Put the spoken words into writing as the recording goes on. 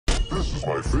is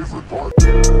my favorite part.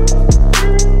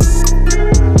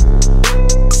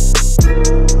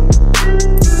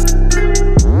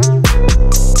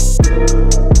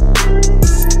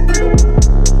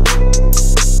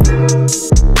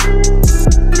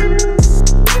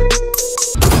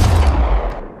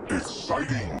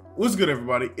 What's good,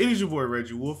 everybody? It is your boy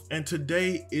Reggie Wolf, and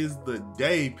today is the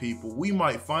day, people. We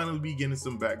might finally be getting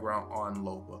some background on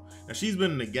LOba. Now, she's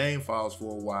been in the game files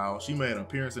for a while. She made an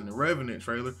appearance in the Revenant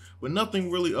trailer, but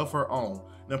nothing really of her own.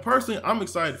 Now, personally, I'm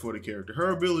excited for the character. Her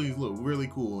abilities look really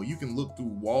cool. You can look through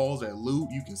walls at loot,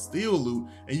 you can steal loot,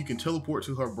 and you can teleport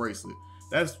to her bracelet.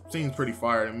 That seems pretty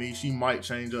fire to me. She might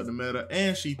change up the meta,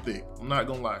 and she thick. I'm not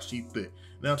gonna lie, she thick.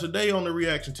 Now today on the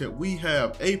reaction tip, we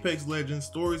have Apex Legends,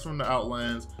 Stories from the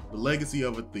Outlands, The Legacy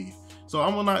of a Thief. So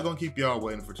I'm not gonna keep y'all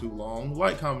waiting for too long.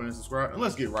 Like, comment, and subscribe, and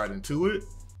let's get right into it.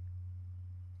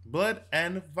 Blood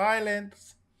and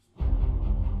violence.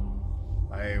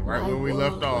 Hey, right where we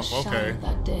left off, okay.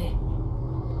 That day,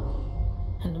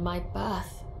 and my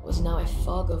path was now a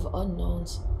fog of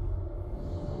unknowns.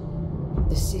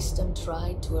 The system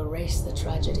tried to erase the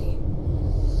tragedy,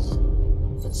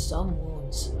 but some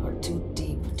wounds are too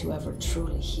deep to ever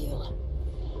truly heal.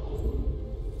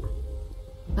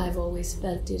 I've always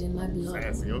felt it in my blood.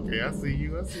 Sassy, okay, I see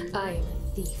you, I am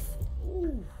a thief.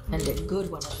 And a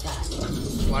good one at that.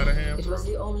 Sleight of hand. It was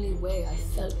the only way I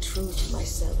felt true to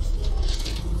myself.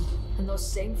 And those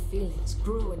same feelings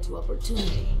grew into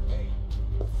opportunity.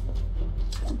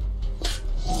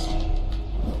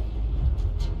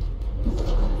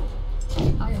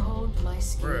 I honed my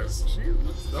skills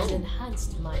and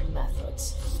enhanced my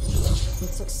methods.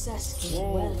 With success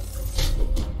came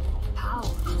wealth, power.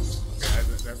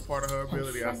 That's part of her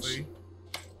ability, I see.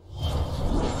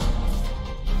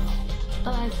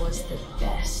 I was the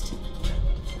best,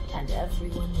 and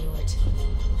everyone knew it.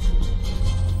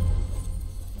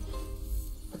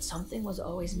 But something was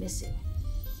always missing,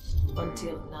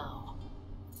 until now.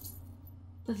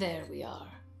 There we are.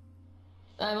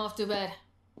 I'm off to bed.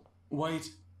 Wait,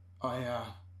 I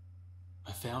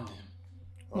found him.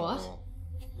 What?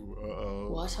 Uh-oh.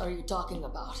 What are you talking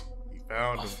about? He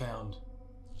found him. I found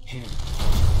him.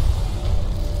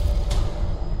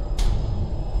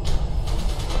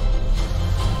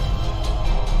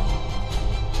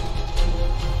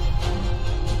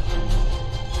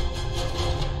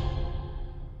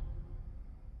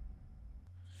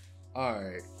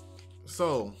 Alright,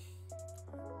 so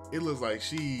it looks like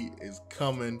she is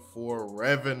coming for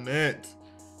Revenant.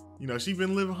 You know, she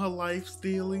been living her life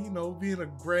stealing, you know, being a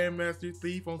grandmaster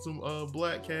thief on some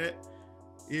Black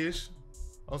Cat-ish,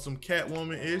 on some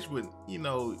Catwoman-ish, but you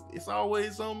know, it's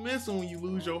always something missing when you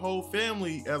lose your whole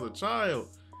family as a child.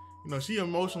 You know, she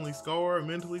emotionally scarred,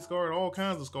 mentally scarred, all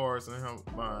kinds of scars in her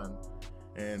mind.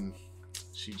 And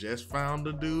she just found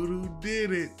the dude who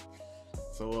did it.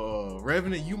 So,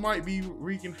 Revenant, you might be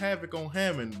wreaking havoc on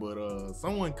Hammond, but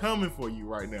someone coming for you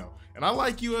right now. And I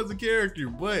like you as a character,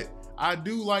 but I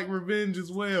do like revenge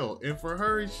as well. And for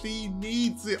her, she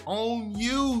needs it on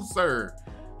you, sir.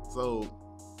 So,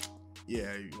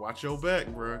 yeah, watch your back,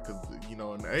 bro. Because, you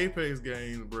know, in the Apex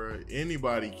games, bro,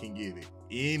 anybody can get it.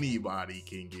 Anybody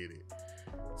can get it.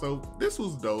 So this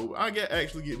was dope. I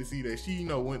actually get to see that she, you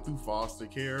know, went through foster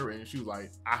care, and she was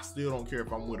like, I still don't care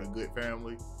if I'm with a good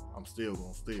family. I'm still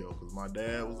gonna steal because my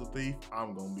dad was a thief.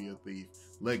 I'm gonna be a thief.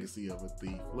 Legacy of a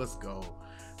thief. Let's go,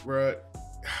 bruh.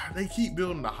 They keep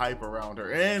building the hype around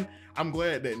her, and I'm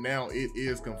glad that now it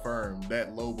is confirmed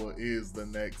that LOba is the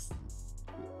next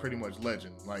pretty much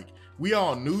legend. Like, we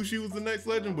all knew she was the next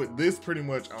legend, but this pretty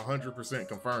much 100%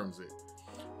 confirms it.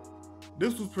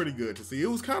 This was pretty good to see. It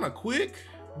was kind of quick,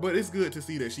 but it's good to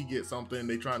see that she gets something.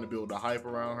 They trying to build the hype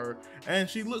around her, and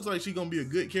she looks like she's gonna be a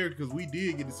good character because we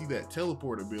did get to see that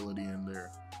teleport ability in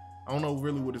there. I don't know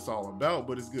really what it's all about,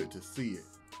 but it's good to see it.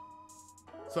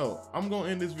 So I'm gonna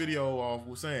end this video off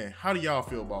with saying, how do y'all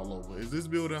feel about LOba? Is this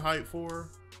building hype for her?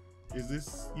 Is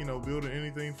this, you know, building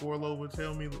anything for LOba?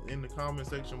 Tell me in the comment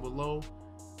section below.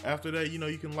 After that, you know,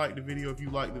 you can like the video if you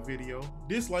like the video,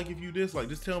 dislike if you dislike.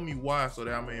 Just tell me why so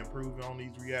that I may improve on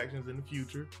these reactions in the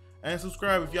future. And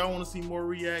subscribe if y'all want to see more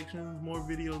reactions, more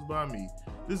videos by me.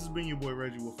 This has been your boy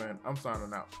Reggie Wolf, and I'm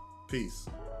signing out. Peace.